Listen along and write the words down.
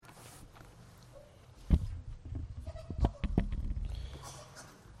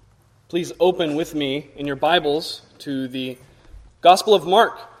Please open with me in your Bibles to the Gospel of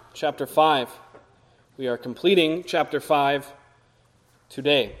Mark, chapter 5. We are completing chapter 5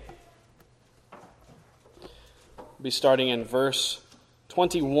 today. We'll be starting in verse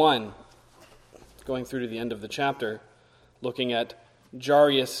 21, going through to the end of the chapter, looking at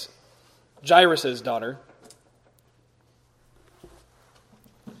Jairus' daughter.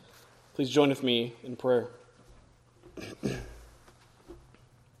 Please join with me in prayer.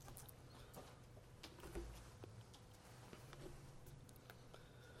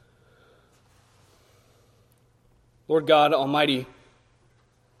 Lord God Almighty,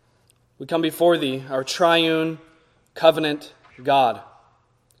 we come before Thee, our triune covenant God,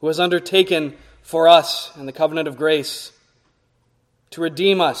 who has undertaken for us in the covenant of grace to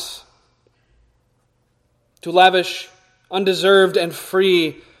redeem us, to lavish undeserved and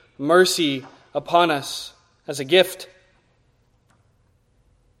free mercy upon us as a gift,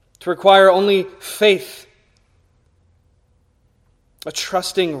 to require only faith, a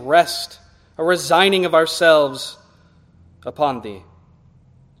trusting rest, a resigning of ourselves upon Thee.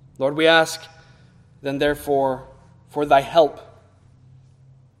 Lord, we ask then therefore for Thy help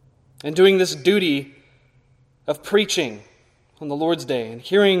in doing this duty of preaching on the Lord's Day and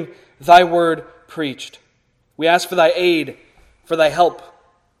hearing Thy word preached. We ask for Thy aid, for Thy help.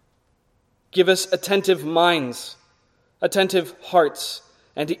 Give us attentive minds, attentive hearts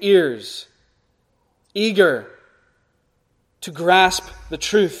and ears, eager to grasp the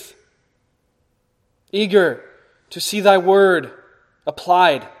truth, eager to see Thy word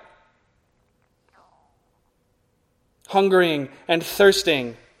applied, hungering and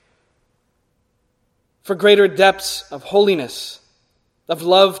thirsting for greater depths of holiness, of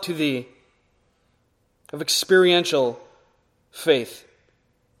love to Thee, of experiential faith.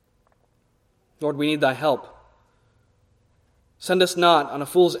 Lord, we need Thy help. Send us not on a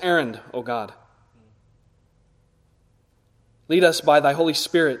fool's errand, O God. Lead us by Thy Holy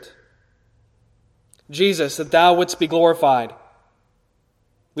Spirit. Jesus, that Thou wouldst be glorified.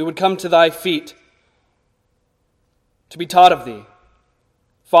 We would come to Thy feet to be taught of Thee.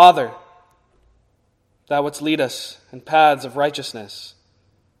 Father, Thou wouldst lead us in paths of righteousness.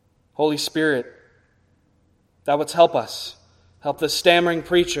 Holy Spirit, Thou wouldst help us, help the stammering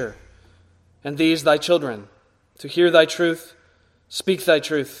preacher and these Thy children to hear Thy truth, speak Thy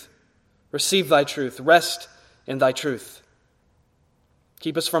truth, receive Thy truth, rest in Thy truth.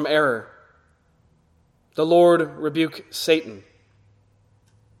 Keep us from error. The Lord rebuke Satan.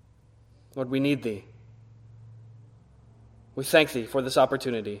 Lord, we need Thee. We thank Thee for this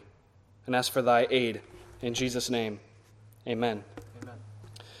opportunity and ask for Thy aid. In Jesus' name, amen. Amen.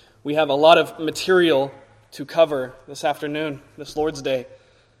 We have a lot of material to cover this afternoon, this Lord's Day.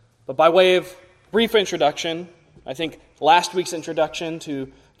 But by way of brief introduction, I think last week's introduction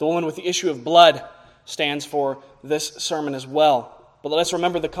to the woman with the issue of blood stands for this sermon as well. But let us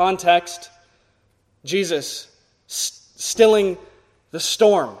remember the context. Jesus stilling the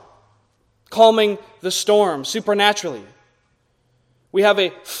storm, calming the storm supernaturally. We have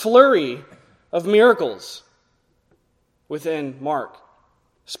a flurry of miracles within Mark,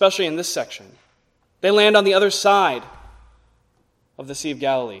 especially in this section. They land on the other side of the Sea of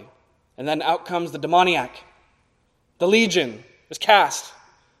Galilee, and then out comes the demoniac. The legion is cast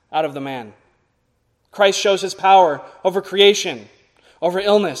out of the man. Christ shows His power over creation, over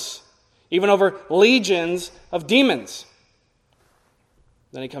illness, even over legions of demons.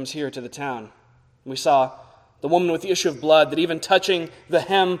 Then He comes here to the town. We saw the woman with the issue of blood, that even touching the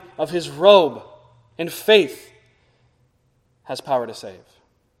hem of His robe in faith has power to save.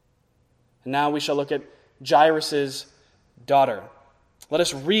 And now we shall look at Jairus' daughter. Let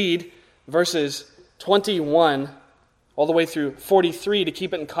us read verses 21 all the way through 43 to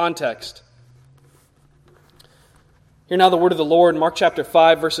keep it in context. Hear now the word of the Lord, Mark chapter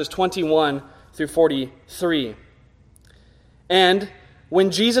 5, verses 21 through 43. And when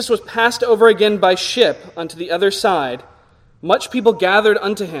Jesus was passed over again by ship unto the other side, much people gathered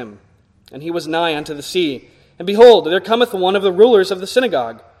unto Him, and He was nigh unto the sea. And behold, there cometh one of the rulers of the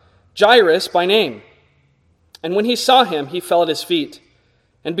synagogue, Jairus by name. And when he saw Him, he fell at His feet,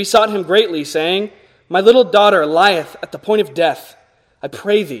 and besought Him greatly, saying, My little daughter lieth at the point of death. I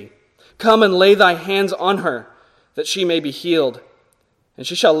pray Thee, come and lay Thy hands on her, that she may be healed, and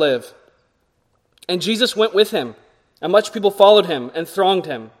she shall live. And Jesus went with Him, and much people followed Him and thronged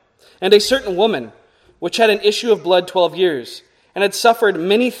Him. And a certain woman, which had an issue of blood 12 years, and had suffered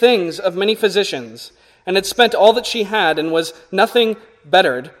many things of many physicians, and had spent all that she had, and was nothing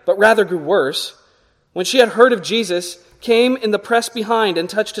bettered, but rather grew worse, when she had heard of Jesus, came in the press behind and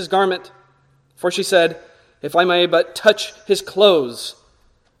touched His garment. For she said, If I may but touch His clothes,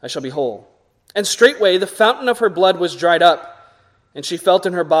 I shall be whole. And straightway the fountain of her blood was dried up, and she felt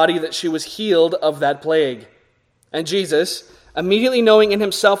in her body that she was healed of that plague. And Jesus, immediately knowing in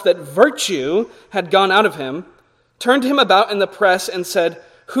himself that virtue had gone out of him, turned him about in the press and said,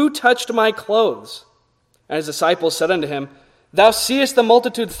 Who touched my clothes? And his disciples said unto him, Thou seest the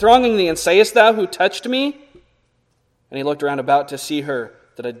multitude thronging thee, and sayest thou, Who touched me? And he looked around about to see her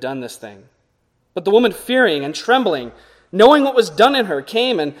that had done this thing. But the woman, fearing and trembling, knowing what was done in her,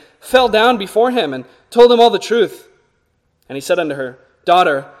 came and fell down before him, and told him all the truth. And he said unto her,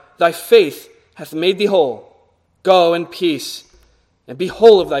 Daughter, thy faith hath made thee whole. Go in peace, and be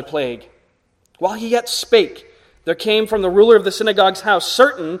whole of thy plague. While he yet spake, there came from the ruler of the synagogue's house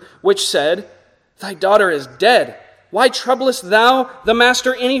certain which said, Thy daughter is dead. Why troublest thou the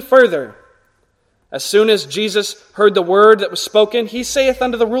master any further? As soon as Jesus heard the word that was spoken, he saith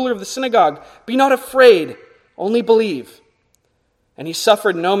unto the ruler of the synagogue, Be not afraid, only believe. And he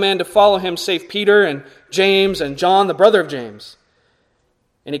suffered no man to follow him, save Peter and James and John, the brother of James.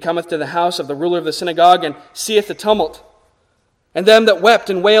 And he cometh to the house of the ruler of the synagogue, and seeth the tumult, and them that wept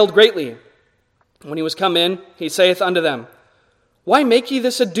and wailed greatly. When he was come in, he saith unto them, Why make ye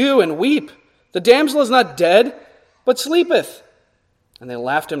this ado, and weep? The damsel is not dead, but sleepeth. And they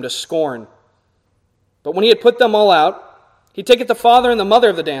laughed him to scorn. But when he had put them all out, he taketh the father and the mother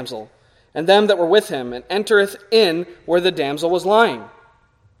of the damsel, and them that were with him, and entereth in where the damsel was lying.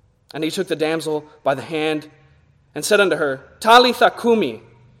 And he took the damsel by the hand, and said unto her, Talitha cumi,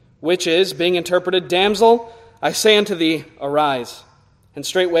 which is, being interpreted, Damsel, I say unto thee, arise. And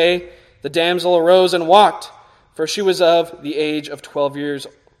straightway the damsel arose and walked, for she was of the age of 12 years.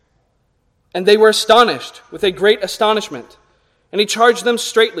 And they were astonished with a great astonishment. And he charged them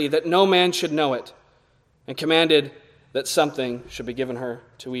straitly that no man should know it, and commanded that something should be given her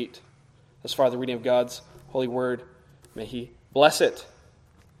to eat. Thus far the reading of God's holy word. May he bless it.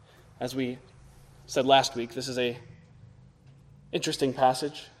 As we said last week, this is a interesting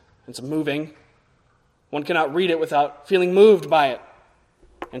passage. It's moving. One cannot read it without feeling moved by it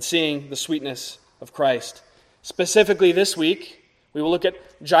and seeing the sweetness of Christ. Specifically this week, we will look at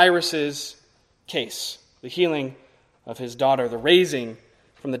Jairus' case, the healing of his daughter, the raising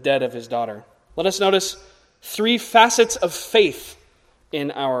from the dead of his daughter. Let us notice three facets of faith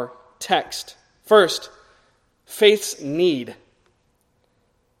in our text. First, faith's need.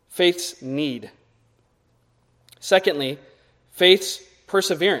 Faith's need. Secondly, faith's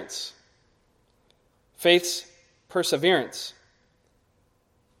perseverance. Faith's perseverance.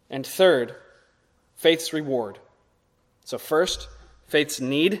 And third, faith's reward. So first, faith's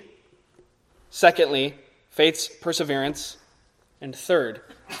need. Secondly, faith's perseverance. And third,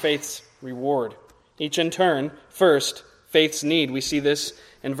 faith's reward. Each in turn. First, faith's need. We see this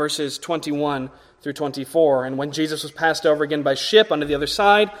in verses 21 through 24. And when Jesus was passed over again by ship unto the other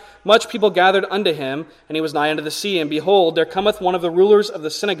side, much people gathered unto him, and he was nigh unto the sea. And behold, there cometh one of the rulers of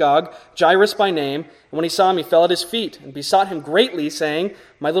the synagogue, Jairus by name. And when he saw him, he fell at his feet, and besought him greatly, saying,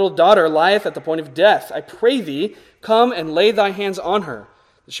 My little daughter lieth at the point of death. I pray thee, come and lay thy hands on her,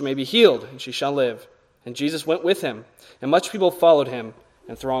 that she may be healed, and she shall live. And Jesus went with him, and much people followed him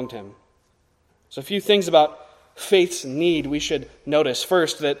and thronged him. So a few things about faith's need we should notice.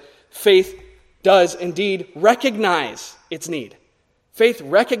 First, that faith does indeed recognize its need. Faith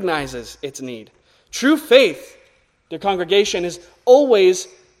recognizes its need. True faith, dear congregation, is always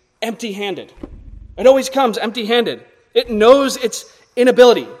empty-handed. It always comes empty-handed. It knows its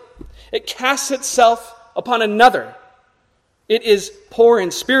inability. It casts itself upon another. It is poor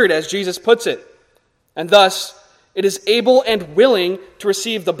in spirit, as Jesus puts it. And thus, it is able and willing to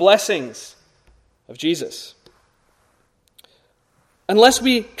receive the blessings of Jesus. Unless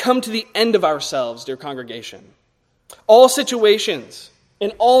we come to the end of ourselves, dear congregation, all situations,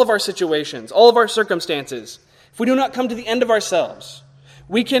 in all of our situations, all of our circumstances, if we do not come to the end of ourselves,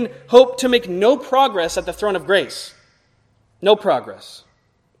 we can hope to make no progress at the throne of grace. No progress.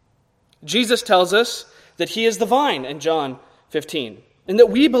 Jesus tells us that he is the vine in John 15, and that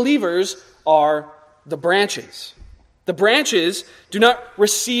we believers are the branches. The branches do not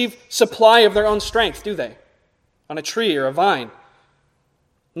receive supply of their own strength, do they? On a tree or a vine.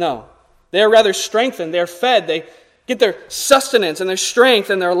 No. They are rather strengthened. They are fed. They get their sustenance and their strength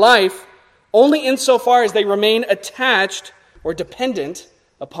and their life only insofar as they remain attached or dependent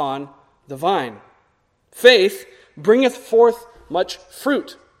upon the vine. Faith bringeth forth much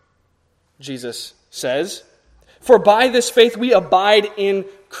fruit, Jesus says. For by this faith we abide in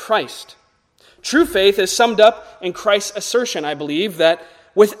Christ. True faith is summed up in Christ's assertion, I believe, that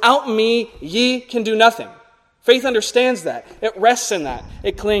without me ye can do nothing. Faith understands that. It rests in that.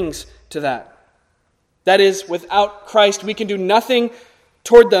 It clings to that. That is, without Christ we can do nothing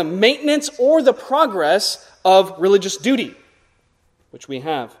toward the maintenance or the progress of religious duty, which we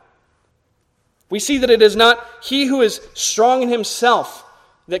have. We see that it is not he who is strong in himself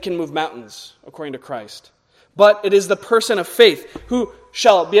that can move mountains, according to Christ, but it is the person of faith who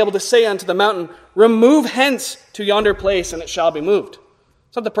shall be able to say unto the mountain, remove hence to yonder place, and it shall be moved.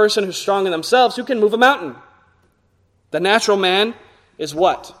 It's not the person who's strong in themselves who can move a mountain. The natural man is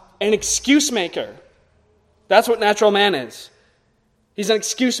what? An excuse maker. That's what natural man is. He's an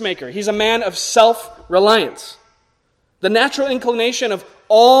excuse maker. He's a man of self-reliance. The natural inclination of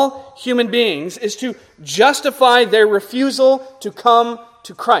all human beings is to justify their refusal to come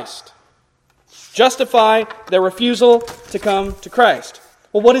to Christ. Justify their refusal to come to Christ.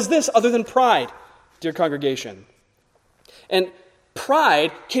 Well, what is this other than pride, dear congregation? And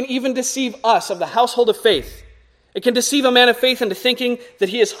pride can even deceive us of the household of faith. It can deceive a man of faith into thinking that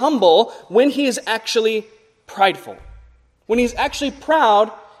he is humble when he is actually prideful. When he's actually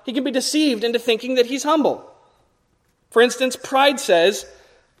proud, he can be deceived into thinking that he's humble. For instance, pride says,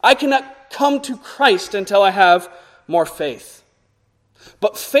 I cannot come to Christ until I have more faith.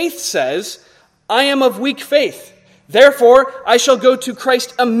 But faith says, I am of weak faith. Therefore, I shall go to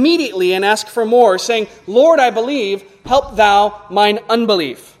Christ immediately and ask for more, saying, Lord, I believe, help thou mine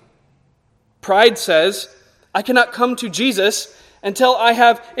unbelief. Pride says, I cannot come to Jesus until I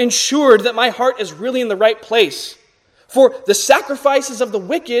have ensured that my heart is really in the right place. For the sacrifices of the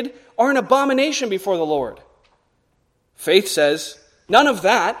wicked are an abomination before the Lord. Faith says, none of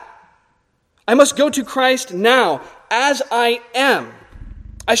that. I must go to Christ now, as I am.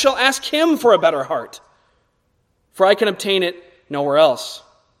 I shall ask him for a better heart, for I can obtain it nowhere else.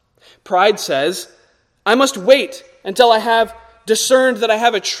 Pride says, I must wait until I have discerned that I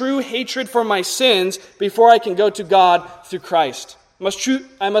have a true hatred for my sins before I can go to God through Christ.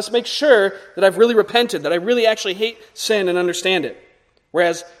 I must make sure that I've really repented, that I really actually hate sin and understand it.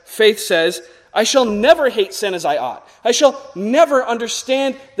 Whereas faith says, I shall never hate sin as I ought. I shall never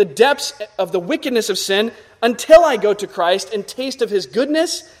understand the depths of the wickedness of sin until I go to Christ and taste of his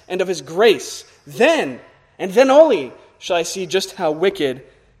goodness and of his grace. Then, and then only, shall I see just how wicked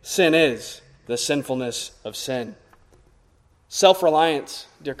sin is, the sinfulness of sin. Self-reliance,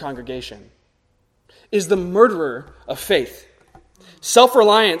 dear congregation, is the murderer of faith.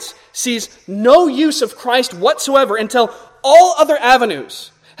 Self-reliance sees no use of Christ whatsoever until all other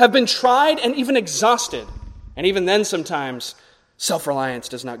avenues have been tried and even exhausted. And even then sometimes self-reliance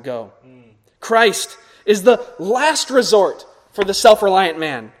does not go. Christ is the last resort for the self-reliant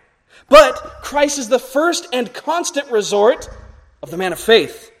man. But Christ is the first and constant resort of the man of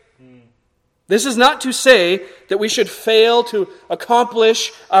faith. This is not to say that we should fail to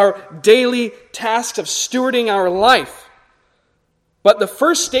accomplish our daily tasks of stewarding our life. But the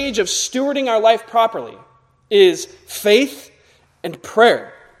first stage of stewarding our life properly is faith and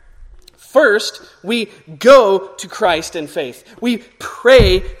prayer. First, we go to Christ in faith. We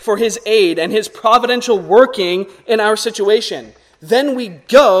pray for his aid and his providential working in our situation. Then we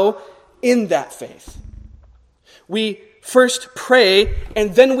go in that faith. We first pray,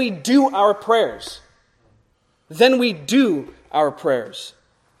 and then we do our prayers. Then we do our prayers.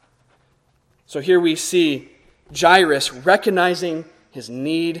 So here we see Jairus recognizing his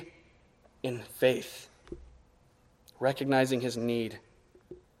need in faith. Recognizing his need.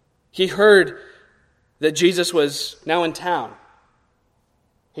 He heard that Jesus was now in town.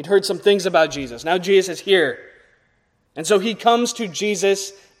 He'd heard some things about Jesus. Now Jesus is here. And so he comes to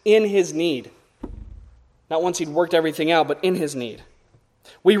Jesus in his need. Not once he'd worked everything out, but in his need.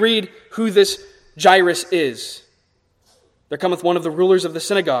 We read who this Jairus is. There cometh one of the rulers of the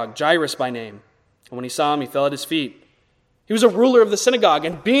synagogue, Jairus by name. And when he saw him, he fell at his feet. He was a ruler of the synagogue,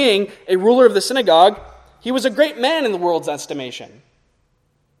 and being a ruler of the synagogue, he was a great man in the world's estimation.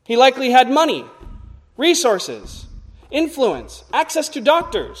 He likely had money, resources, influence, access to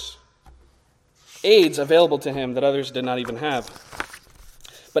doctors, aids available to him that others did not even have.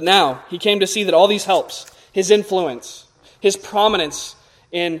 But now he came to see that all these helps, his influence, his prominence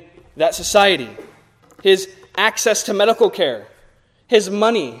in that society, his access to medical care, his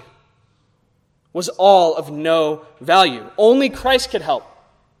money, was all of no value. Only Christ could help.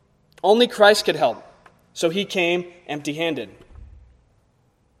 Only Christ could help. So he came empty-handed.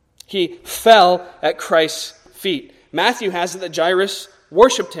 He fell at Christ's feet. Matthew has it that Jairus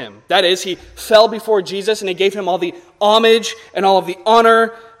worshipped him. That is, he fell before Jesus and he gave him all the homage and all of the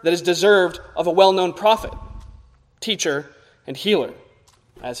honor that is deserved of a well-known prophet, teacher, and healer,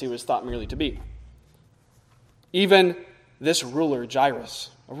 as he was thought merely to be. Even this ruler, Jairus,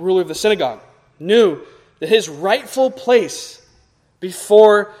 a ruler of the synagogue, knew that his rightful place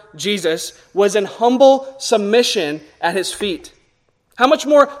before Jesus was in humble submission at his feet. How much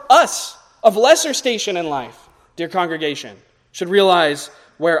more us, of lesser station in life, dear congregation, should realize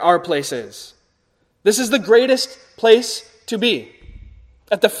where our place is. This is the greatest place to be,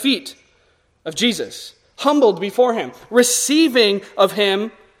 at the feet of Jesus, humbled before him, receiving of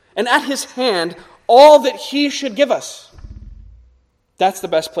him, and at his hand, all that he should give us. That's the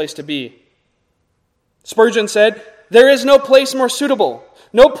best place to be. Spurgeon said, "There is no place more suitable,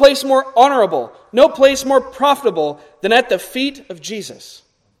 no place more honorable, no place more profitable than at the feet of Jesus."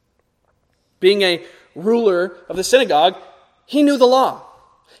 Being a ruler of the synagogue, he knew the law.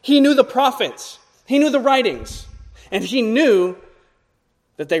 He knew the prophets. He knew the writings. And he knew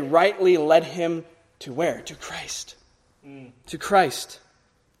that they rightly led him to where? To Christ. To Christ.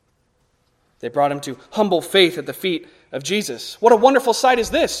 They brought him to humble faith at the feet of Jesus. What a wonderful sight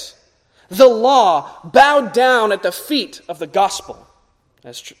is this! The law bowed down at the feet of the gospel,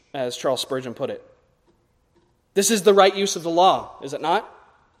 as Charles Spurgeon put it. This is the right use of the law, is it not?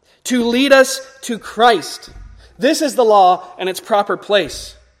 To lead us to Christ. This is the law in its proper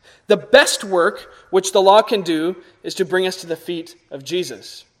place. The best work which the law can do is to bring us to the feet of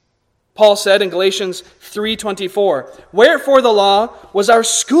Jesus. Paul said in Galatians 3:24, "Wherefore the law was our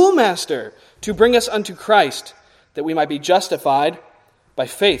schoolmaster to bring us unto Christ, that we might be justified by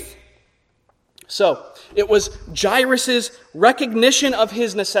faith." So, it was Jairus' recognition of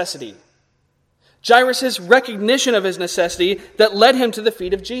his necessity. Jairus' recognition of his necessity that led him to the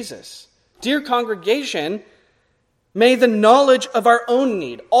feet of Jesus. Dear congregation, may the knowledge of our own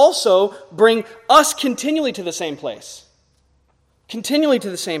need also bring us continually to the same place. Continually to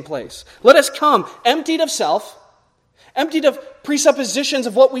the same place. Let us come emptied of self, emptied of presuppositions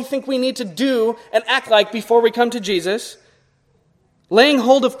of what we think we need to do and act like before we come to Jesus, laying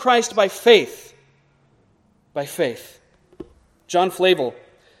hold of Christ by faith. By faith. John Flavel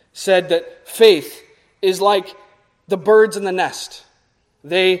said that faith is like the birds in the nest.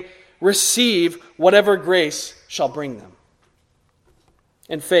 They receive whatever grace shall bring them.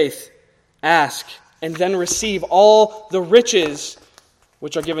 In faith, ask and then receive all the riches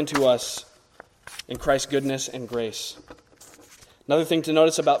which are given to us in Christ's goodness and grace. Another thing to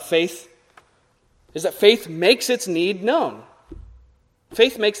notice about faith is that faith makes its need known.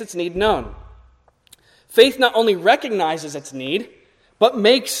 Faith makes its need known. Faith not only recognizes its need, but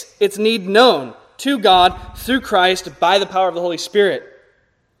makes its need known to God through Christ by the power of the Holy Spirit.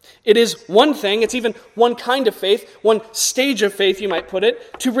 It is one thing, it's even one kind of faith, one stage of faith, you might put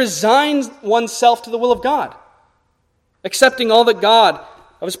it, to resign oneself to the will of God, accepting all that God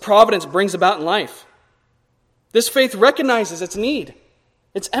of His providence brings about in life. This faith recognizes its need,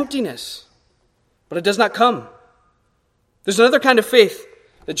 its emptiness, but it does not come. There's another kind of faith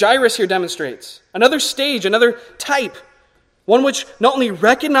that Jairus here demonstrates, another stage, another type, one which not only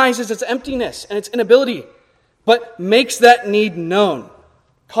recognizes its emptiness and its inability, but makes that need known,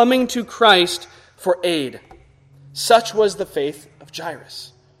 coming to Christ for aid. Such was the faith of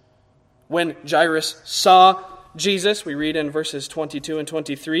Jairus. When Jairus saw Jesus, we read in verses 22 and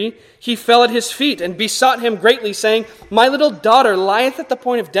 23, he fell at his feet and besought him greatly, saying, "My little daughter lieth at the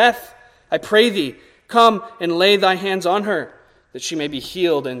point of death. I pray thee, come and lay thy hands on her, that she may be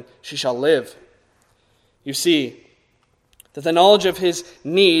healed and she shall live." You see that the knowledge of his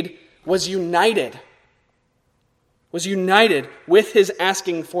need was united with his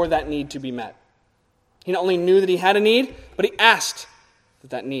asking for that need to be met. He not only knew that he had a need, but he asked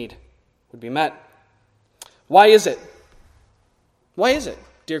that that need would be met. Why is it,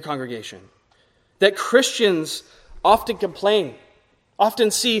 dear congregation, that Christians often complain,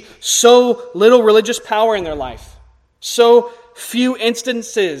 often see so little religious power in their life, so few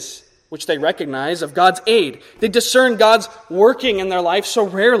instances which they recognize of God's aid? They discern God's working in their life so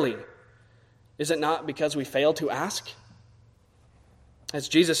rarely. Is it not because we fail to ask? As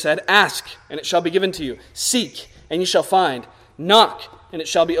Jesus said, "Ask, and it shall be given to you. Seek, and you shall find. Knock, and it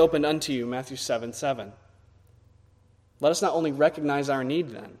shall be opened unto you." Matthew 7:7. Let us not only recognize our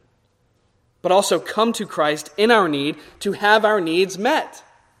need then, but also come to Christ in our need to have our needs met,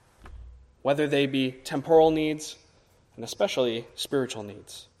 whether they be temporal needs and especially spiritual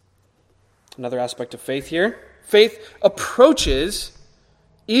needs. Another aspect of faith here, faith approaches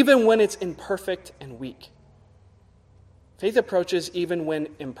even when it's imperfect and weak. Faith approaches even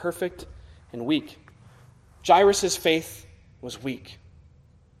when imperfect and weak. Jairus' faith was weak.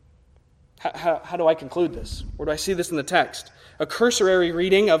 How do I conclude this? Where do I see this in the text? A cursory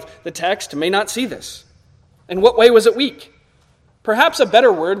reading of the text may not see this. In what way was it weak? Perhaps a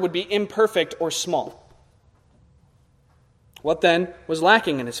better word would be imperfect or small. What then was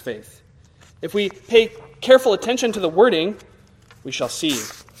lacking in his faith? If we pay careful attention to the wording, we shall see.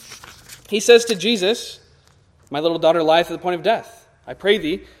 He says to Jesus, "My little daughter lieth at the point of death. I pray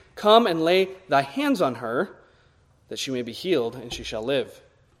thee, come and lay thy hands on her, that she may be healed, and she shall live."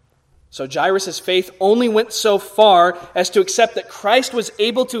 So Jairus' faith only went so far as to accept that Christ was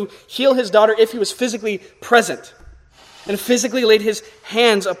able to heal his daughter if he was physically present and physically laid his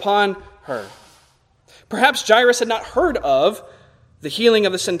hands upon her. Perhaps Jairus had not heard of the healing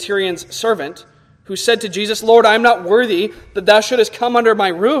of the centurion's servant, who said to Jesus, "Lord, I am not worthy that thou shouldest come under my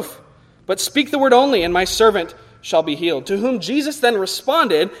roof, but speak the word only, and my servant shall be healed." To whom Jesus then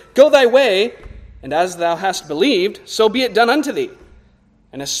responded, "Go thy way, and as thou hast believed, so be it done unto thee."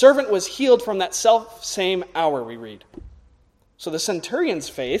 And his servant was healed from that self-same hour, we read. So the centurion's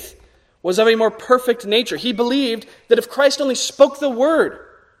faith was of a more perfect nature. He believed that if Christ only spoke the word,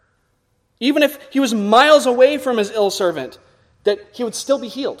 even if he was miles away from his ill servant, that he would still be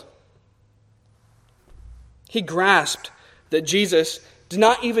healed. He grasped that Jesus did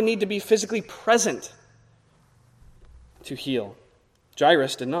not even need to be physically present to heal.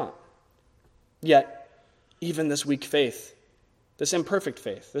 Jairus did not. Yet, even this weak faith, this imperfect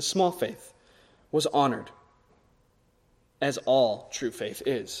faith, this small faith, was honored, as all true faith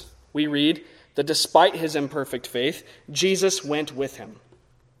is. We read that despite his imperfect faith, Jesus went with him.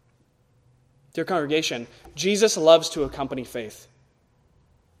 Dear congregation, Jesus loves to accompany faith.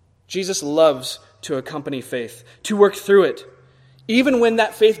 Jesus loves to accompany faith, to work through it, even when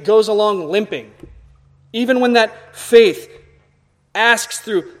that faith goes along limping, even when that faith asks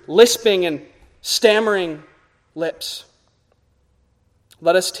through lisping and stammering lips.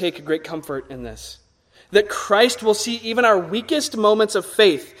 Let us take great comfort in this, that Christ will see even our weakest moments of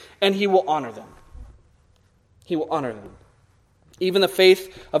faith, and he will honor them. He will honor them. Even the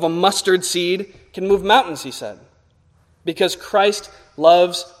faith of a mustard seed can move mountains, he said, because Christ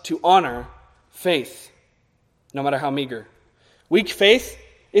loves to honor faith, no matter how meager. Weak faith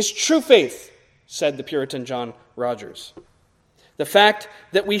is true faith, said the Puritan John Rogers. The fact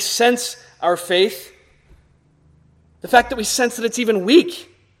that we sense our faith, the fact that we sense that it's even weak,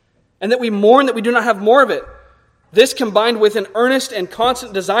 and that we mourn that we do not have more of it, this combined with an earnest and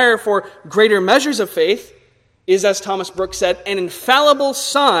constant desire for greater measures of faith, is, as Thomas Brooks said, an infallible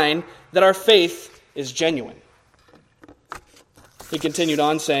sign that our faith is genuine. He continued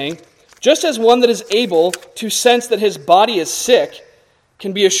on saying, just as one that is able to sense that his body is sick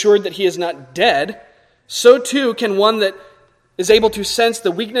can be assured that he is not dead, so too can one that is able to sense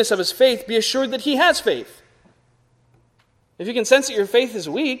the weakness of his faith be assured that he has faith. If you can sense that your faith is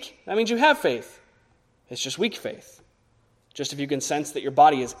weak, that means you have faith. It's just weak faith. Just if you can sense that your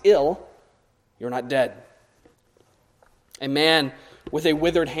body is ill, you're not dead. A man with a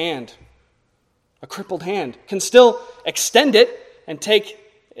withered hand, a crippled hand, can still extend it and take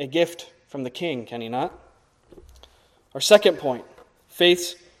a gift from the king, can he not? Our second point,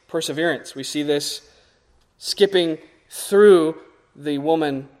 faith's perseverance. We see this skipping through the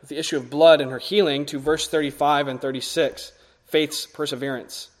woman with the issue of blood and her healing to verse 35 and 36. Faith's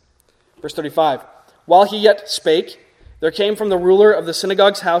perseverance. Verse 35, while he yet spake, there came from the ruler of the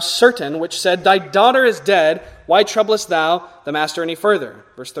synagogue's house certain which said, thy daughter is dead, why troublest thou the master any further?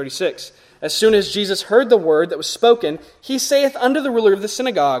 Verse 36, as soon as Jesus heard the word that was spoken, he saith unto the ruler of the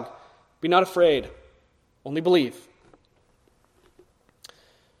synagogue, be not afraid, only believe.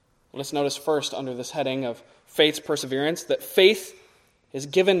 Let's notice first under this heading of faith's perseverance that faith is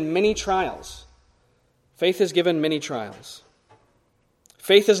given many trials. Faith is given many trials.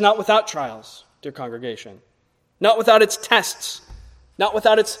 Faith is not without trials, dear congregation. Not without its tests. Not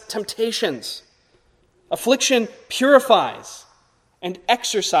without its temptations. Affliction purifies and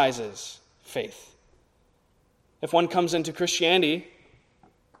exercises faith. If one comes into Christianity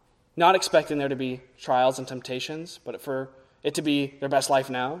not expecting there to be trials and temptations, but for it to be their best life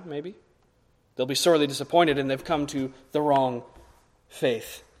now, maybe, they'll be sorely disappointed and they've come to the wrong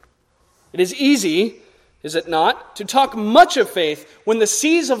faith. It is easy, is it not, to talk much of faith when the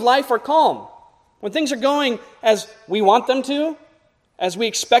seas of life are calm. When things are going as we want them to, as we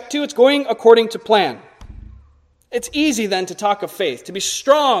expect to, it's going according to plan. It's easy then to talk of faith, to be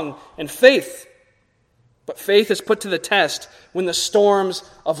strong in faith. But faith is put to the test when the storms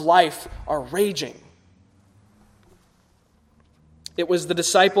of life are raging. It was the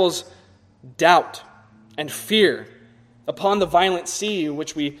disciples' doubt and fear upon the violent sea,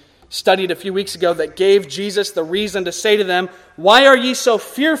 which we studied a few weeks ago, that gave Jesus the reason to say to them, why are ye so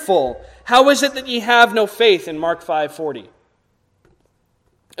fearful? How is it that ye have no faith? In Mark 5:40.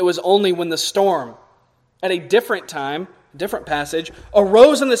 It was only when the storm, at a different time, different passage,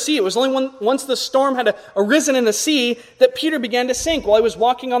 arose in the sea. It was only once the storm had arisen in the sea that Peter began to sink while he was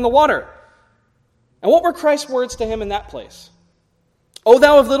walking on the water. And what were Christ's words to him in that place? O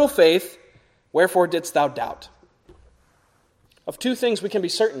thou of little faith, wherefore didst thou doubt? Of two things we can be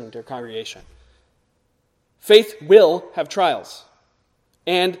certain, dear congregation. Faith will have trials,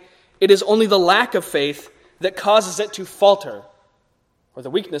 and it is only the lack of faith that causes it to falter, or the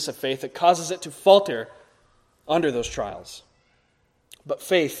weakness of faith that causes it to falter under those trials. But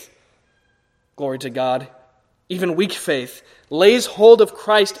faith, glory to God, even weak faith, lays hold of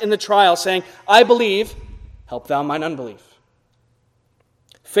Christ in the trial, saying, I believe, help thou mine unbelief.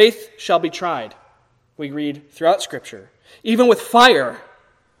 Faith shall be tried, we read throughout Scripture, even with fire.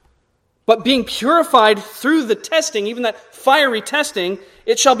 But being purified through the testing, even that fiery testing,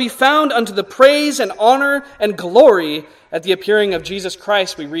 it shall be found unto the praise and honor and glory at the appearing of Jesus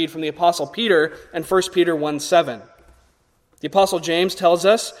Christ, we read from the Apostle Peter in 1 Peter 1:7. The Apostle James tells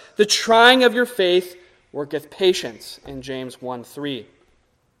us, the trying of your faith worketh patience in James 1:3.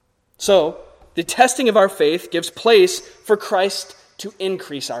 So, the testing of our faith gives place for Christ to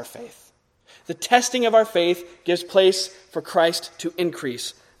increase our faith. The testing of our faith gives place for Christ to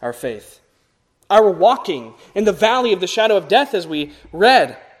increase our faith. Our walking in the valley of the shadow of death, as we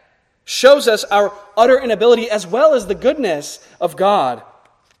read, shows us our utter inability as well as the goodness of God,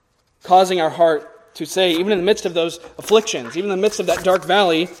 causing our heart to say, even in the midst of those afflictions, even in the midst of that dark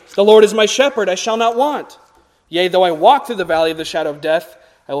valley, the Lord is my shepherd, I shall not want. Yea, though I walk through the valley of the shadow of death,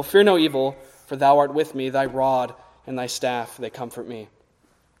 I will fear no evil, for thou art with me, thy rod and thy staff, they comfort me.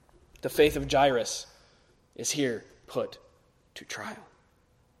 The faith of Jairus is here put to trial.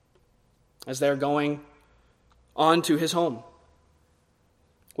 As they are going on to his home,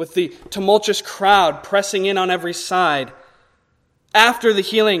 with the tumultuous crowd pressing in on every side, after the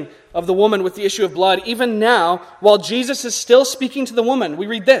healing of the woman with the issue of blood, even now, while Jesus is still speaking to the woman, we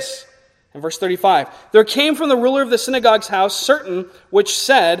read this in verse 35. There came from the ruler of the synagogue's house certain which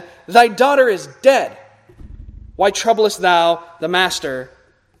said, Thy daughter is dead. Why troublest thou the master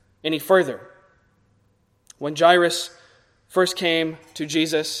any further? When Jairus first came to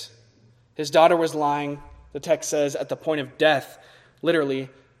Jesus, his daughter was lying, the text says, at the point of death, literally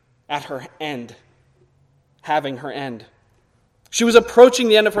at her end, having her end. She was approaching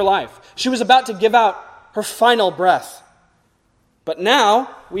the end of her life. She was about to give out her final breath. But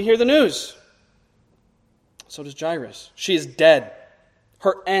now we hear the news. So does Jairus. She is dead.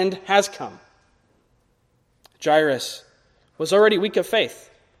 Her end has come. Jairus was already weak of faith,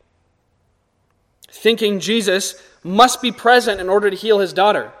 thinking Jesus must be present in order to heal his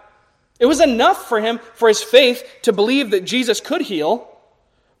daughter. It was enough for him, for his faith, to believe that Jesus could heal,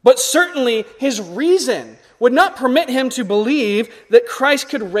 but certainly his reason would not permit him to believe that Christ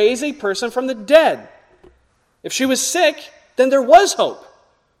could raise a person from the dead. If she was sick, then there was hope,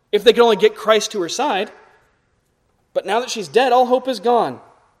 if they could only get Christ to her side. But now that she's dead, all hope is gone.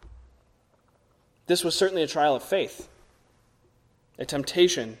 This was certainly a trial of faith, a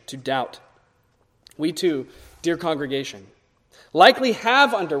temptation to doubt. We too, dear congregation, likely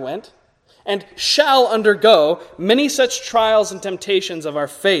have underwent and shall undergo many such trials and temptations of our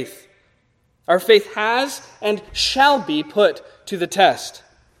faith. Our faith has and shall be put to the test.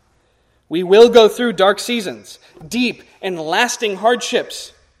 We will go through dark seasons, deep and lasting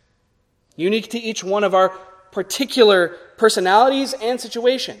hardships, unique to each one of our particular personalities and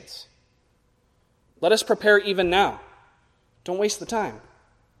situations. Let us prepare even now. Don't waste the time.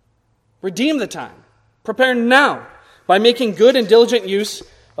 Redeem the time. Prepare now by making good and diligent use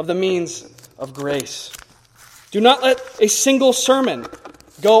of the means of grace. Do not let a single sermon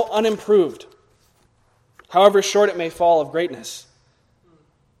go unimproved, however short it may fall of greatness.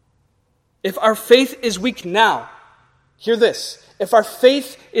 If our faith is weak now, hear this, if our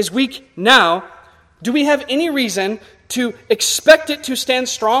faith is weak now, do we have any reason to expect it to stand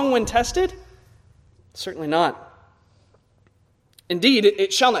strong when tested? Certainly not. Indeed,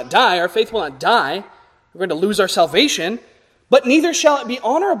 it shall not die. Our faith will not die. We're going to lose our salvation, but neither shall it be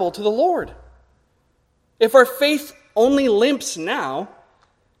honorable to the Lord. If our faith only limps now,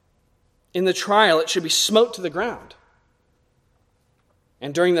 in the trial it should be smote to the ground.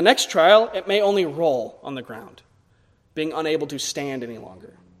 And during the next trial, it may only roll on the ground, being unable to stand any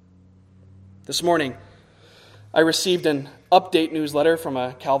longer. This morning, I received an update newsletter from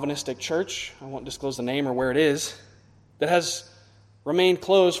a Calvinistic church, I won't disclose the name or where it is, that has remained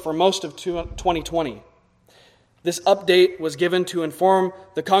closed for most of 2020. This update was given to inform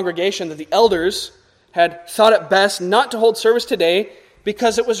the congregation that the elders had thought it best not to hold service today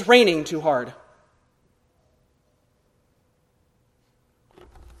because it was raining too hard.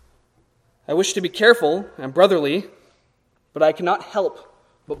 I wish to be careful and brotherly, but I cannot help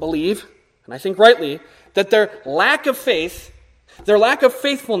but believe, and I think rightly, that their lack of faith, their lack of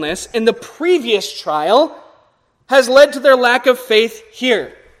faithfulness in the previous trial has led to their lack of faith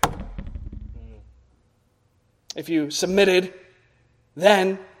here. If you submitted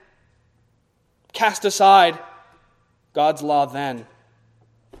then cast aside God's law then.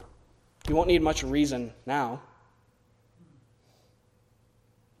 You won't need much reason now.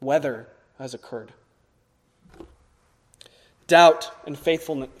 Weather has occurred. Doubt and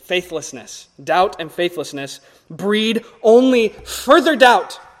faithlessness breed only further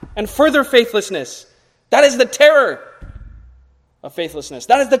doubt and further faithlessness. That is the terror of faithlessness.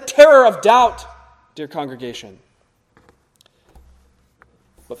 That is the terror of doubt, dear congregation.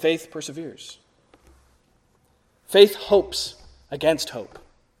 But faith perseveres. Faith hopes against hope.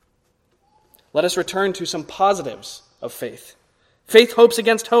 Let us return to some positives of faith. Faith hopes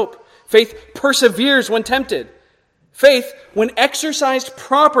against hope. Faith perseveres when tempted. Faith, when exercised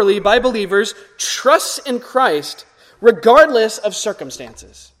properly by believers, trusts in Christ regardless of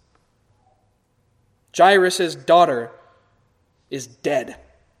circumstances. Jairus' daughter is dead.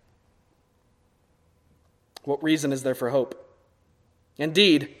 What reason is there for hope?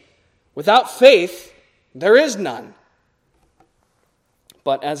 Indeed, without faith, there is none.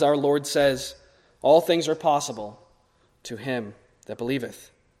 But as our Lord says, all things are possible to him that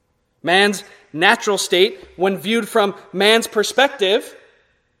believeth. Man's natural state, when viewed from man's perspective,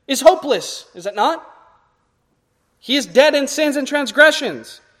 is hopeless, is it not? He is dead in sins and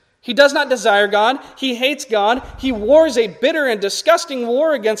transgressions. He does not desire God. He hates God. He wars a bitter and disgusting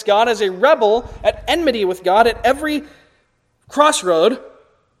war against God as a rebel at enmity with God at every crossroad.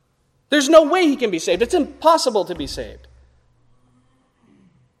 There's no way he can be saved. It's impossible to be saved.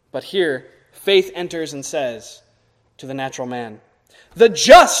 But here, faith enters and says to the natural man, the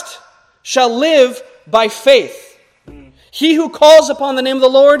just shall live by faith. He who calls upon the name of the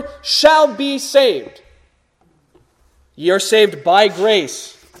Lord shall be saved. Ye are saved by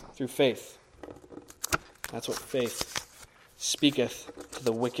grace through faith. That's what faith speaketh to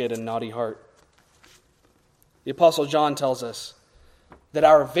the wicked and naughty heart. The Apostle John tells us that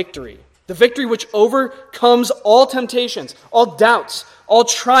our victory, the victory which overcomes all temptations, all doubts, all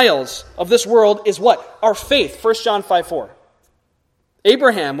trials of this world is what? Our faith. 1 John 5:4.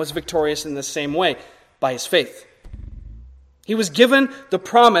 Abraham was victorious in the same way, by his faith. He was given the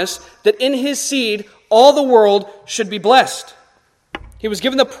promise that in his seed all the world should be blessed. He was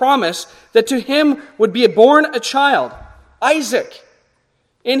given the promise that to him would be born a child, Isaac,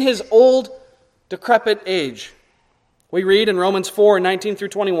 in his old, decrepit age. We read in Romans 4:19 through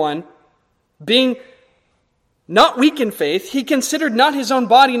 21, being not weak in faith, he considered not his own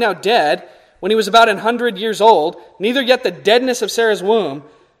body now dead, when he was about 100 years old, neither yet the deadness of Sarah's womb.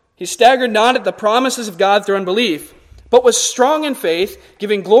 He staggered not at the promises of God through unbelief, but was strong in faith,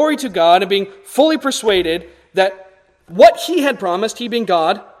 giving glory to God and being fully persuaded that what he had promised, he being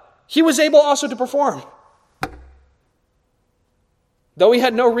God, he was able also to perform. Though he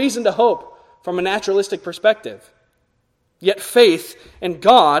had no reason to hope from a naturalistic perspective, yet faith in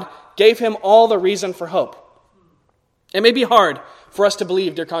God gave him all the reason for hope. It may be hard for us to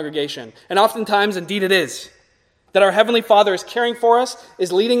believe, dear congregation, and oftentimes indeed it is, that our Heavenly Father is caring for us,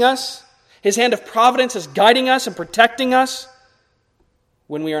 is leading us, his hand of providence is guiding us and protecting us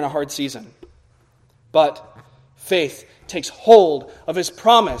when we are in a hard season. But faith takes hold of his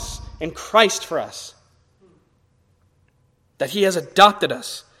promise in Christ for us, that he has adopted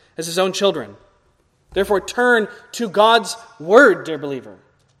us as his own children. Therefore, turn to God's word, dear believer.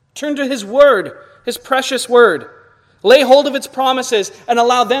 Turn to his word, his precious word. Lay hold of its promises and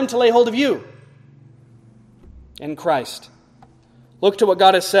allow them to lay hold of you in Christ. Look to what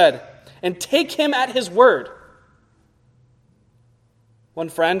God has said and take him at his word. One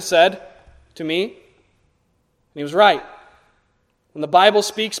friend said to me, and he was right, when the Bible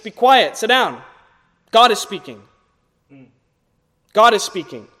speaks, be quiet, sit down. God is speaking. God is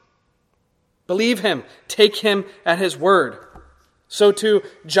speaking. Believe him. Take him at his word. So too,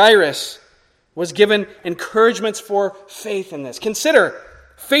 Jairus was given encouragements for faith in this. Consider,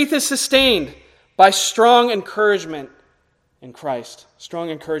 faith is sustained by strong encouragement in Christ.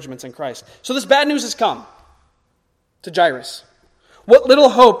 Strong encouragements in Christ. So this bad news has come to Jairus. What little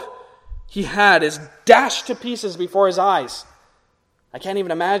hope he had is dashed to pieces before his eyes. I can't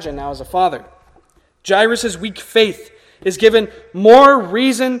even imagine now as a father. Jairus' weak faith is given more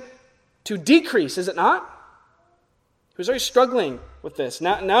reason to decrease, is it not? He was already struggling with this.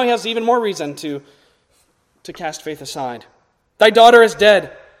 Now he has even more reason to cast faith aside. Thy daughter is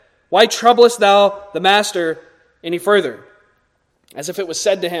dead. Why troublest thou the master any further? As if it was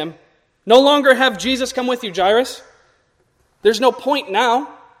said to him, no longer have Jesus come with you, Jairus. There's no point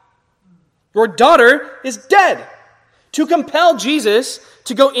now. Your daughter is dead. To compel Jesus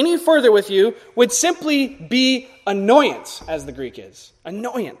to go any further with you would simply be annoyance, as the Greek is.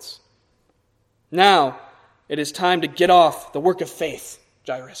 Annoyance. Now, it is time to get off the work of faith,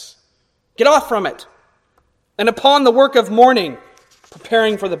 Jairus. Get off from it. And upon the work of mourning,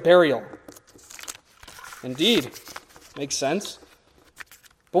 preparing for the burial. Indeed, makes sense.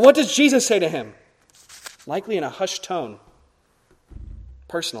 But what does Jesus say to him? Likely in a hushed tone.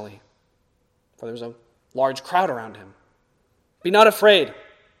 Personally, for there was a large crowd around him. Be not afraid.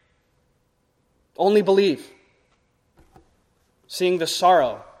 Only believe. Seeing the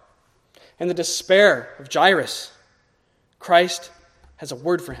sorrow and the despair of Jairus, Christ has a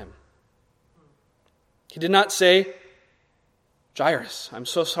word for him. He did not say, Jairus, I'm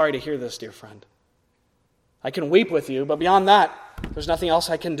so sorry to hear this, dear friend. I can weep with you, but beyond that, there's nothing else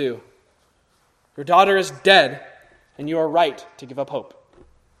I can do. Your daughter is dead, and you are right to give up hope.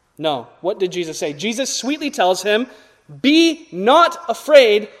 No, what did Jesus say? Jesus sweetly tells him, be not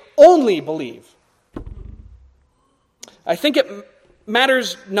afraid, only believe. I think it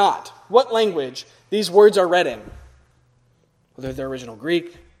matters not what language these words are read in. Whether they're original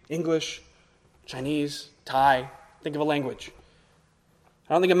Greek, English, Chinese, Thai. Think of a language.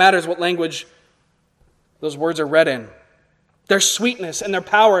 I don't think it matters what language those words are read in. Their sweetness and their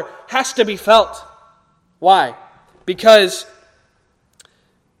power has to be felt. Why? Because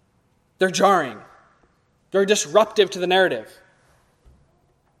they're jarring. They're disruptive to the narrative.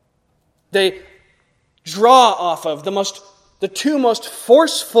 They draw off of the two most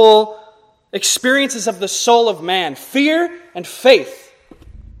forceful experiences of the soul of man, fear and faith.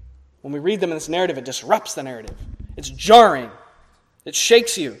 When we read them in this narrative, it disrupts the narrative. It's jarring. It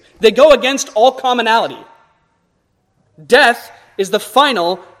shakes you. They go against all commonality. Death is the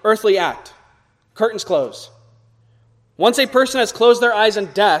final earthly act. Curtains close. Once a person has closed their eyes in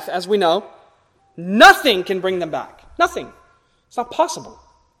death, as we know, nothing can bring them back. Nothing. It's not possible.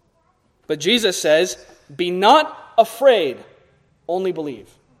 But Jesus says, be not afraid, only believe.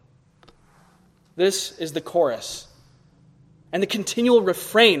 This is the chorus and the continual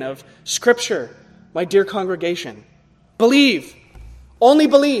refrain of Scripture, my dear congregation. Believe. Only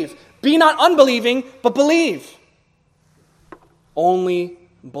believe. Be not unbelieving, but believe. Only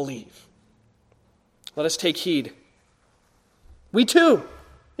believe. Let us take heed. We too,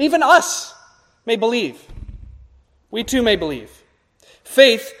 even us, may believe. We too may believe.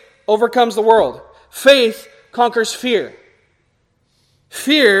 Faith overcomes the world. Faith conquers fear.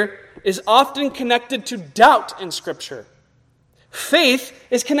 Fear is often connected to doubt in Scripture. Faith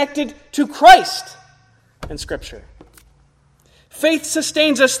is connected to Christ in Scripture. Faith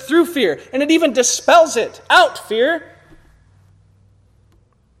sustains us through fear, and it even dispels it. Out, fear!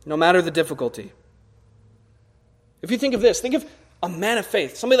 No matter the difficulty. If you think of this, think of a man of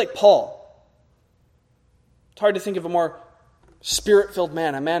faith, somebody like Paul. It's hard to think of a more spirit-filled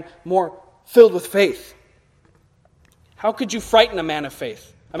man, a man more filled with faith. How could you frighten a man of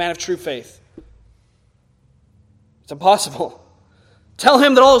faith, a man of true faith? It's impossible. Tell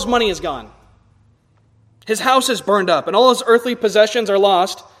him that all his money is gone. His house is burned up and all his earthly possessions are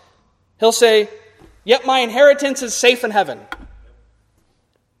lost. He'll say, yet my inheritance is safe in heaven.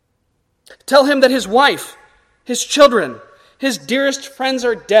 Tell him that his wife, his children, his dearest friends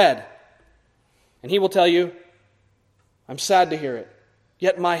are dead. And he will tell you, I'm sad to hear it,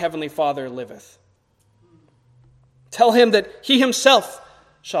 yet my heavenly Father liveth. Tell him that he himself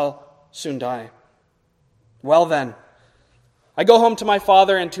shall soon die. Well then, I go home to my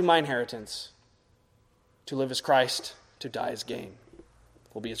Father and to my inheritance. To live as Christ, to die as gain,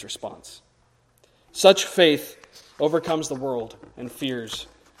 will be his response. Such faith overcomes the world and fears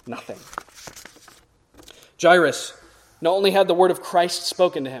nothing. Jairus not only had the word of Christ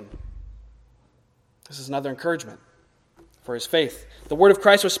spoken to him, this is another encouragement for his faith. The word of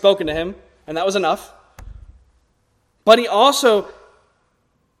Christ was spoken to him, and that was enough. But he also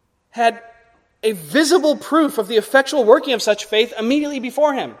had a visible proof of the effectual working of such faith immediately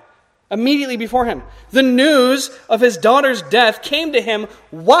before him. Immediately before him. The news of his daughter's death came to him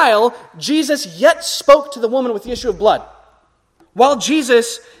while Jesus yet spoke to the woman with the issue of blood. While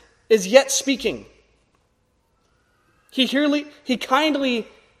Jesus is yet speaking. He kindly,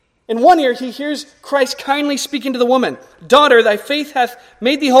 in one ear, he hears Christ kindly speaking to the woman. Daughter, thy faith hath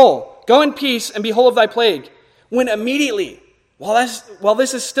made thee whole. Go in peace and be whole of thy plague. When immediately, while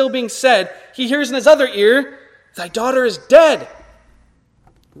this is still being said, he hears in his other ear, thy daughter is dead.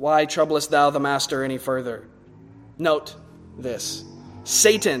 Why troublest thou the master any further? Note this.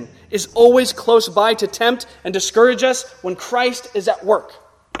 Satan is always close by to tempt and discourage us when Christ is at work.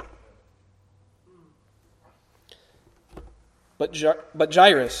 But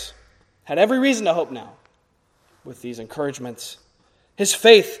Jairus had every reason to hope now with these encouragements. His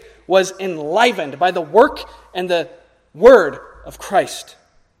faith was enlivened by the work and the word of Christ.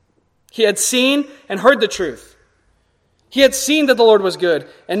 He had seen and heard the truth. He had seen that the Lord was good,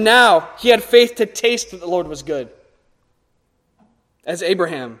 and now he had faith to taste that the Lord was good. As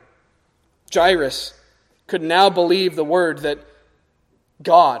Abraham, Jairus could now believe the word that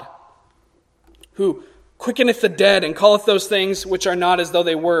God, who quickeneth the dead and calleth those things which are not as though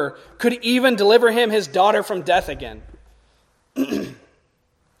they were, could even deliver him his daughter from death again.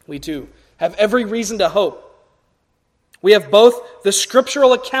 We too have every reason to hope. We have both the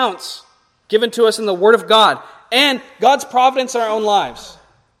scriptural accounts given to us in the Word of God and God's providence in our own lives.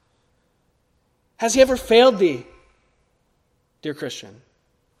 Has he ever failed thee, dear Christian?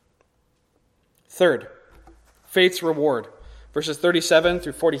 Third, faith's reward. Verses 37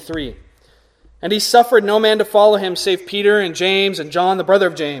 through 43. And he suffered no man to follow him, save Peter and James and John, the brother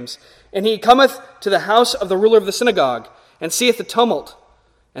of James. And he cometh to the house of the ruler of the synagogue, and seeth the tumult,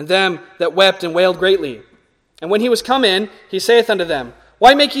 and them that wept and wailed greatly. And when he was come in, he saith unto them,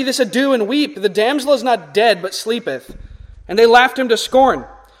 Why make ye this ado and weep? The damsel is not dead, but sleepeth. And they laughed him to scorn.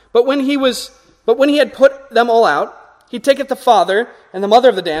 But when he had put them all out, he taketh the father and the mother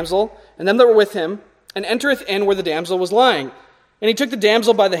of the damsel, and them that were with him, and entereth in where the damsel was lying. And he took the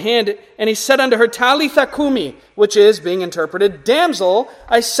damsel by the hand, and he said unto her, Talitha cumi, which is, being interpreted, Damsel,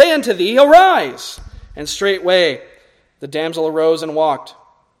 I say unto thee, arise. And straightway the damsel arose and walked,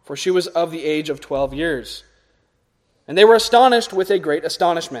 for she was of the age of 12 years. And they were astonished with a great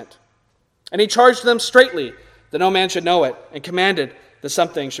astonishment. And he charged them straitly that no man should know it, and commanded that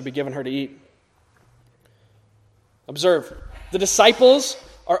something should be given her to eat. Observe, the disciples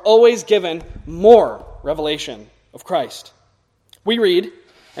are always given more revelation of Christ. We read,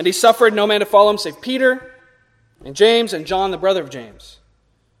 And he suffered no man to follow him, save Peter and James and John, the brother of James.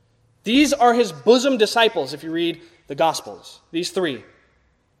 These are his bosom disciples, if you read the Gospels, these three.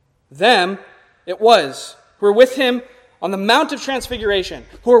 Them it was who were with him on the Mount of Transfiguration,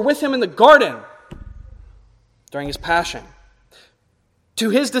 who were with him in the garden during his passion. To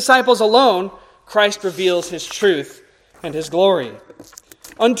his disciples alone, Christ reveals his truth and his glory.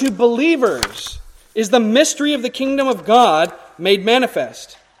 Unto believers is the mystery of the kingdom of God made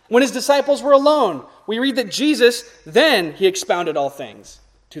manifest. When his disciples were alone, we read that Jesus, then he expounded all things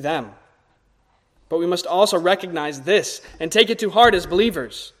to them. But we must also recognize this and take it to heart as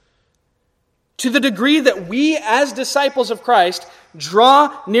believers. To the degree that we as disciples of Christ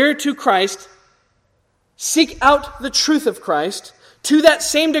draw near to Christ, seek out the truth of Christ, to that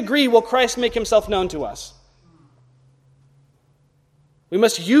same degree will Christ make himself known to us. We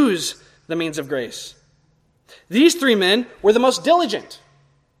must use the means of grace. These three men were the most diligent,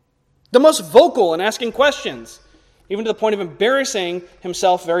 the most vocal in asking questions, even to the point of embarrassing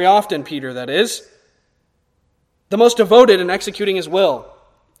himself very often, Peter, that is. The most devoted in executing his will.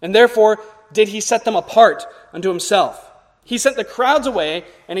 And therefore did he set them apart unto himself. He sent the crowds away,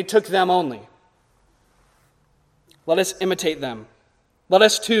 and he took them only. Let us imitate them. Let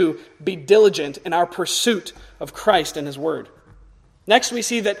us too be diligent in our pursuit of Christ and his word. Next, we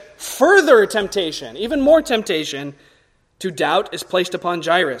see that further temptation, even more temptation, to doubt is placed upon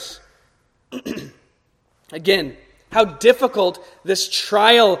Jairus. Again, how difficult this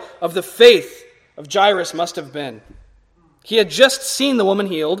trial of the faith of Jairus must have been. He had just seen the woman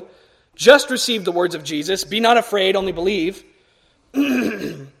healed, just received the words of Jesus, be not afraid, only believe.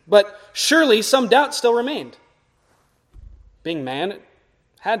 But surely some doubt still remained. Being man, it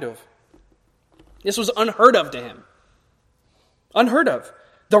had to have. This was unheard of to him. Unheard of.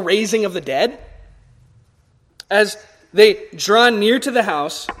 The raising of the dead. As they draw near to the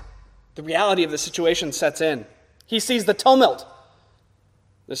house, the reality of the situation sets in. He sees the tumult,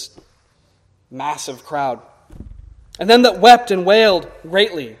 this massive crowd, and them that wept and wailed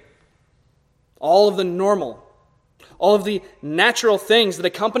greatly. All of the normal, all of the natural things that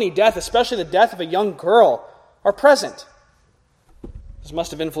accompany death, especially the death of a young girl, are present. This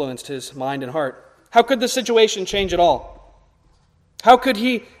must have influenced his mind and heart. How could the situation change at all? How could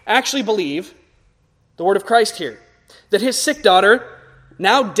he actually believe the word of Christ here? That his sick daughter,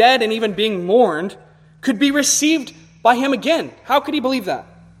 now dead and even being mourned, could be received by him again. How could he believe that?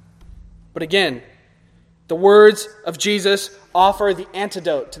 But again, the words of Jesus offer the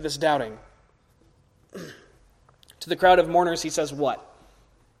antidote to this doubting. To the crowd of mourners, he says what?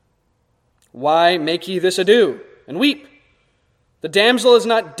 Why make ye this ado and weep? The damsel is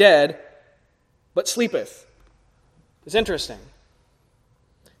not dead, but sleepeth. It's interesting.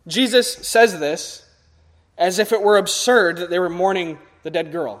 Jesus says this as if it were absurd that they were mourning the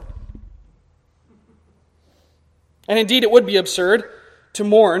dead girl. And indeed, it would be absurd to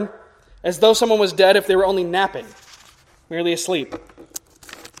mourn as though someone was dead if they were only napping, merely asleep.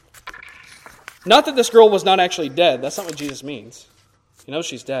 Not that this girl was not actually dead. That's not what Jesus means. He knows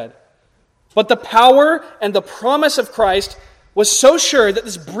she's dead. But the power and the promise of Christ was so sure that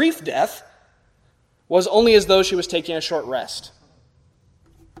this brief death was only as though she was taking a short rest.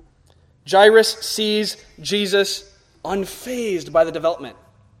 Jairus sees Jesus unfazed by the development.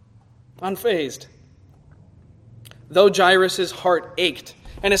 Unfazed. Though Jairus' heart ached,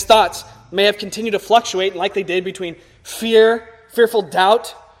 and his thoughts may have continued to fluctuate like they did between fear, fearful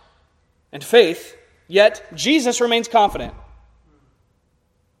doubt, and faith, yet Jesus remains confident.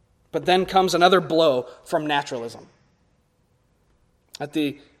 But then comes another blow from naturalism. At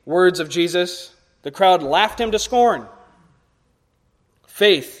the words of Jesus, the crowd laughed him to scorn.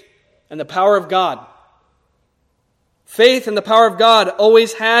 Faith and the power of God. Faith and the power of God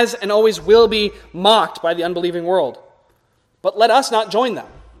always has and always will be mocked by the unbelieving world. But let us not join them,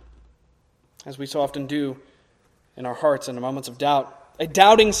 as we so often do in our hearts in moments of doubt. A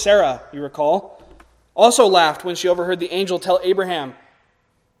doubting Sarah, you recall, also laughed when she overheard the angel tell Abraham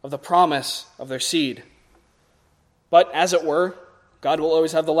of the promise of their seed. But as it were, God will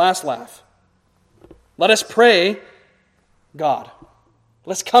always have the last laugh. Let us pray God.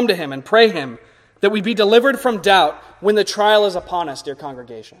 Let's come to him and pray him that we be delivered from doubt when the trial is upon us, dear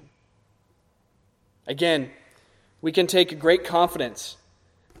congregation. Again, we can take great confidence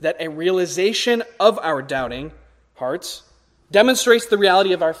that a realization of our doubting hearts demonstrates the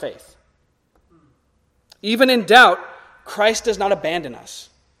reality of our faith. Even in doubt, Christ does not abandon us.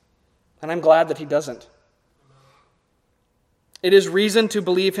 And I'm glad that he doesn't. It is reason to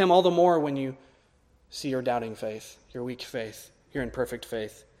believe him all the more when you see your doubting faith, your weak faith, your imperfect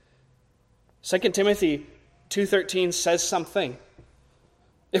faith. 2 Timothy 2:13 says something.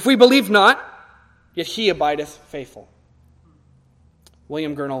 If we believe not, yet he abideth faithful.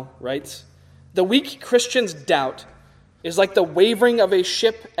 William Gurnall writes, the weak Christian's doubt is like the wavering of a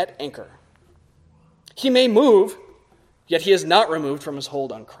ship at anchor. He may move, yet he is not removed from his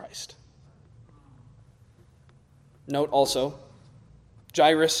hold on Christ. Note also,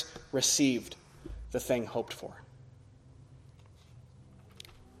 Jairus received the thing hoped for.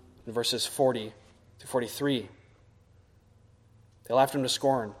 In verses 40 to 43, they laughed him to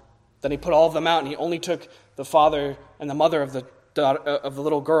scorn. Then he put all of them out, and he only took the father and the mother of the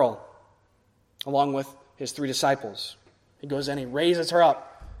little girl, along with his 3 disciples. He goes in, he raises her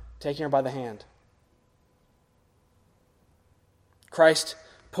up, taking her by the hand. Christ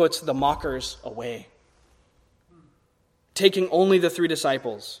puts the mockers away, taking only the 3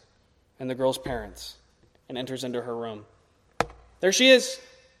 disciples and the girl's parents, and enters into her room. There she is.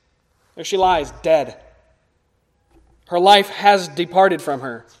 There she lies, dead. Her life has departed from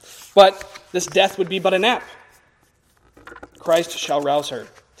her, but this death would be but a nap. Christ shall rouse her.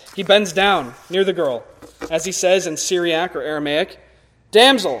 He bends down near the girl, as he says in Syriac or Aramaic,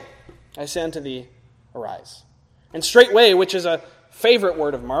 Damsel, I say unto thee, arise. And straightway, which is a favorite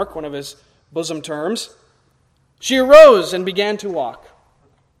word of Mark, one of his bosom terms, she arose and began to walk.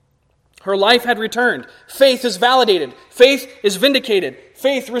 Her life had returned. Faith is validated. Faith is vindicated.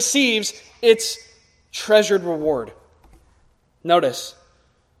 Faith receives its treasured reward. Notice,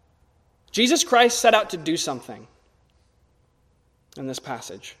 Jesus Christ set out to do something in this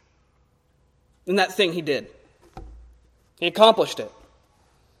passage. And that thing he did. He accomplished it.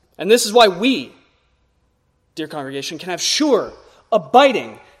 And this is why we, dear congregation, can have sure,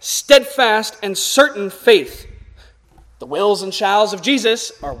 abiding, steadfast, and certain faith. The wills and shalls of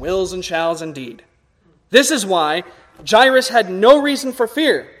Jesus are wills and shalls indeed. This is why Jairus had no reason for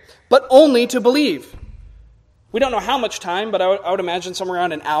fear, but only to believe. We don't know how much time, but I would imagine somewhere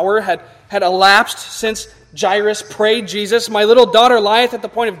around an hour had elapsed since Jairus prayed Jesus, my little daughter lieth at the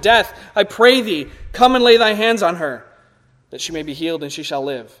point of death. I pray thee, come and lay thy hands on her, that she may be healed and she shall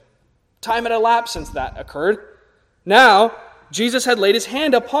live. Time had elapsed since that occurred. Now, Jesus had laid his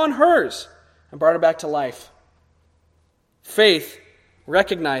hand upon hers and brought her back to life. Faith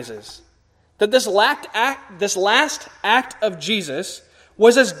recognizes that this last act of Jesus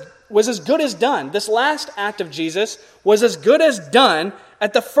was as good as done. This last act of Jesus was as good as done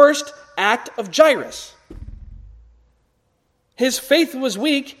at the first act of Jairus. His faith was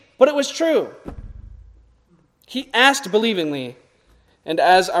weak, but it was true. He asked believingly, and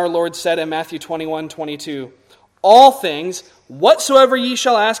as our Lord said in Matthew 21:22, all things, whatsoever ye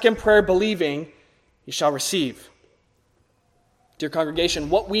shall ask in prayer, believing, ye shall receive. Dear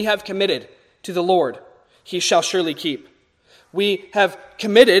congregation, what we have committed to the Lord, he shall surely keep. We have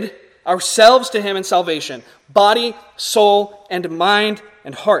committed ourselves to him in salvation, body, soul, and mind,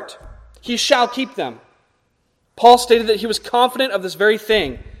 and heart. He shall keep them. Paul stated that he was confident of this very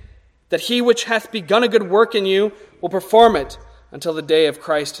thing, that he which hath begun a good work in you will perform it until the day of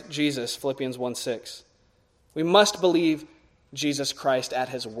Christ Jesus, Philippians 1:6. We must believe Jesus Christ at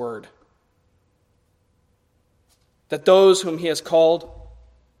his word. that those whom he has called,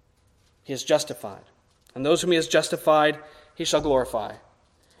 he has justified. And those whom he has justified, he shall glorify.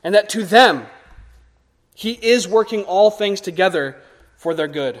 And that to them, he is working all things together for their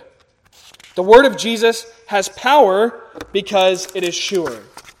good. The word of Jesus has power because it is sure.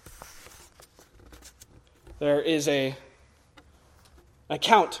 There is an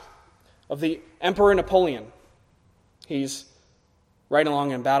account of the Emperor Napoleon. He's riding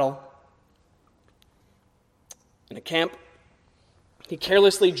along in battle in a camp. He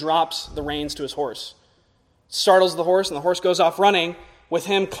carelessly drops the reins to his horse, startles the horse, and the horse goes off running with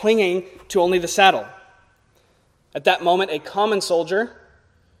him clinging to only the saddle. At that moment, a common soldier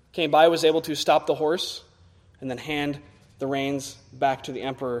came by, was able to stop the horse, and then hand the reins back to the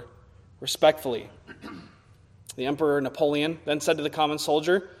emperor respectfully. The Emperor Napoleon then said to the common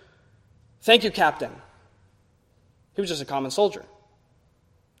soldier, "Thank you, Captain." He was just a common soldier.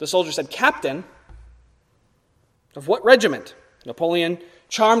 The soldier said, "Captain? Of what regiment?" Napoleon,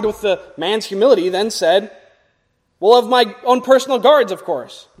 charmed with the man's humility, then said, "Well, of my own personal guards, of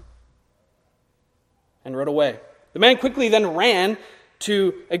course," and rode away. The man quickly then ran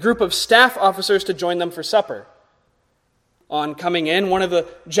to a group of staff officers to join them for supper. On coming in, one of the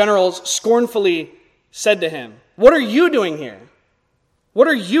generals scornfully said to him, "What are you doing here? What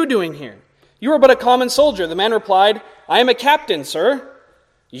are you doing here? You are but a common soldier." The man replied, "I am a captain, sir."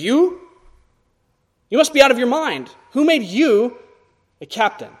 "You? You must be out of your mind. Who made you a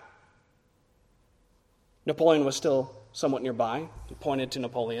captain?" Napoleon was still somewhat nearby. He pointed to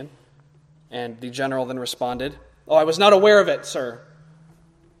Napoleon, and the general then responded, "Oh, I was not aware of it, sir.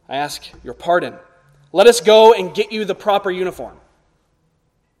 I ask your pardon. Let us go and get you the proper uniform."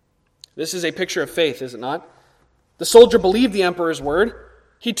 This is a picture of faith, is it not? The soldier believed the emperor's word.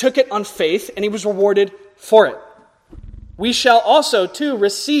 He took it on faith, and he was rewarded for it. We shall also, too,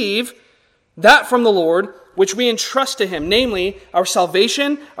 receive that from the Lord which we entrust to him, namely our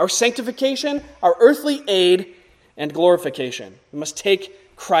salvation, our sanctification, our earthly aid, and glorification. We must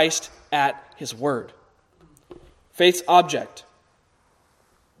take Christ at his word. Faith's object.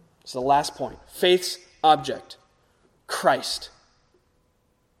 This is the last point. Faith's object. Christ.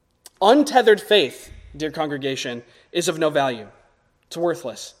 Untethered faith, dear congregation, is of no value. It's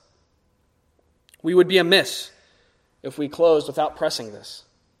worthless. We would be amiss if we closed without pressing this.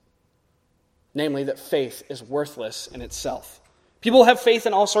 Namely, that faith is worthless in itself. People have faith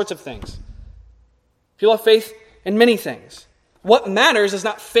in all sorts of things. People have faith in many things. What matters is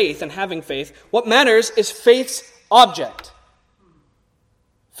not faith and having faith. What matters is faith's object.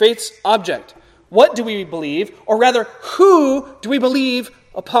 Faith's object. What do we believe? Or rather, who do we believe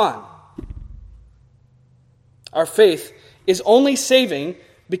upon? Our faith is only saving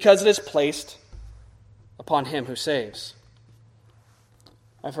because it is placed upon him who saves.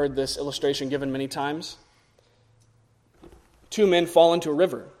 I've heard this illustration given many times. Two men fall into a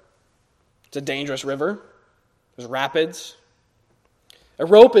river. It's a dangerous river. There's rapids. A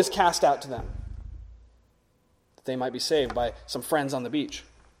rope is cast out to them that they might be saved by some friends on the beach.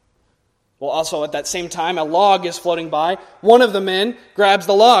 Well, also at that same time, a log is floating by. One of the men grabs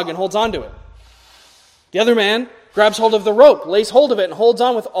the log and holds on to it. The other man grabs hold of the rope, lays hold of it, and holds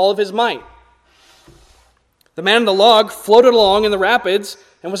on with all of his might. The man in the log floated along in the rapids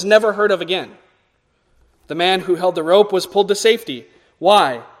and was never heard of again. The man who held the rope was pulled to safety.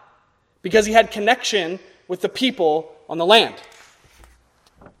 Why? Because he had connection with the people on the land.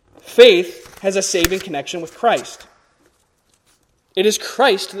 Faith has a saving connection with Christ. It is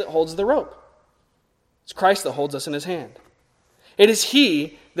Christ that holds the rope. It's Christ that holds us in his hand. It is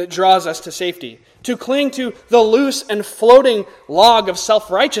he that draws us to safety. To cling to the loose and floating log of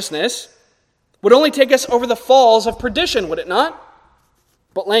self-righteousness would only take us over the falls of perdition, would it not?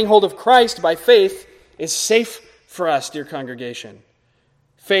 But laying hold of Christ by faith is safe for us, dear congregation.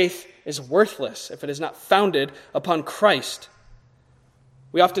 Faith is worthless if it is not founded upon Christ.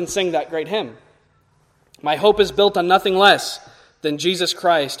 We often sing that great hymn. My hope is built on nothing less than Jesus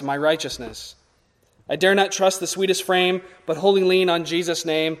Christ, my righteousness. I dare not trust the sweetest frame, but wholly lean on Jesus'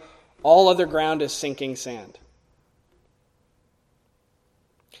 name. All other ground is sinking sand.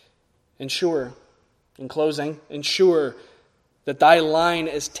 Ensure, in closing, ensure that thy line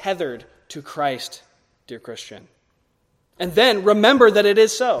is tethered to Christ, dear Christian. And then remember that it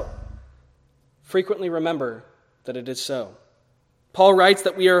is so. Frequently remember that it is so. Paul writes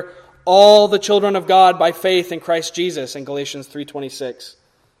that we are all the children of God by faith in Christ Jesus in Galatians 3:26.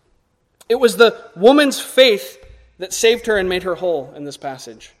 It was the woman's faith that saved her and made her whole in this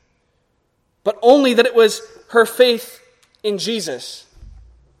passage. But only that it was her faith in Jesus.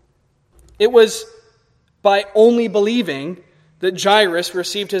 It was by only believing that Jairus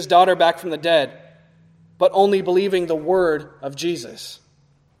received his daughter back from the dead. but only believing the word of Jesus.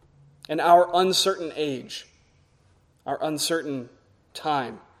 In our uncertain age, our uncertain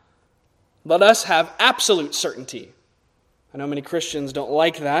time, let us have absolute certainty. I know many Christians don't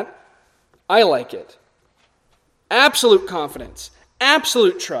like that. I like it. Absolute confidence,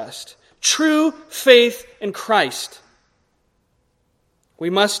 absolute trust, true faith in Christ.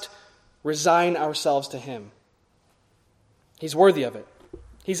 We must resign ourselves to Him. He's worthy of it.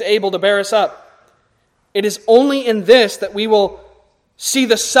 He's able to bear us up. It is only in this that we will see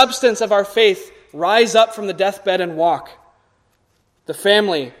the substance of our faith rise up from the deathbed and walk. The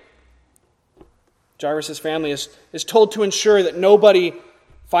family, Jairus' family, is told to ensure that nobody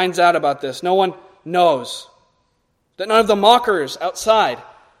finds out about this. No one knows. That none of the mockers outside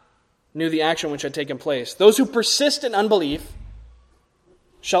knew the action which had taken place. Those who persist in unbelief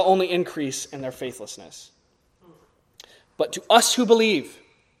shall only increase in their faithlessness. But to us who believe,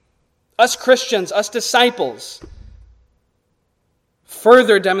 us Christians, us disciples,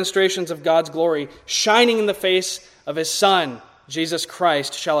 further demonstrations of God's glory shining in the face of His Son, Jesus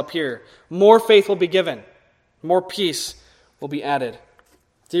Christ, shall appear. More faith will be given. More peace will be added.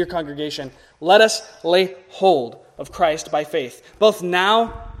 Dear congregation, let us lay hold of Christ by faith, both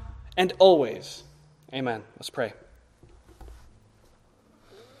now and always. Amen. Let's pray.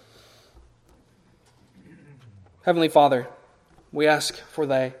 Heavenly Father, we ask for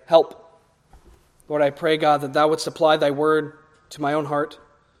Thy help. Lord, I pray, God, that Thou wouldst apply Thy word to my own heart,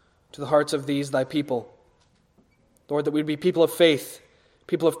 to the hearts of these Thy people. Lord, that we would be people of faith,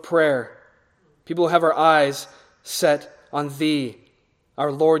 people of prayer, people who have our eyes set on Thee,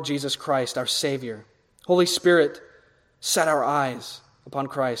 our Lord Jesus Christ, our Savior. Holy Spirit, set our eyes upon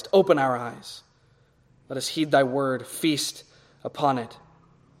Christ. Open our eyes. Let us heed Thy word, feast upon it.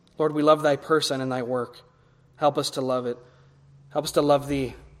 Lord, we love Thy person and Thy work. Help us to love it. Help us to love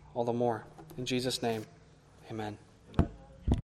Thee all the more. In Jesus' name, amen.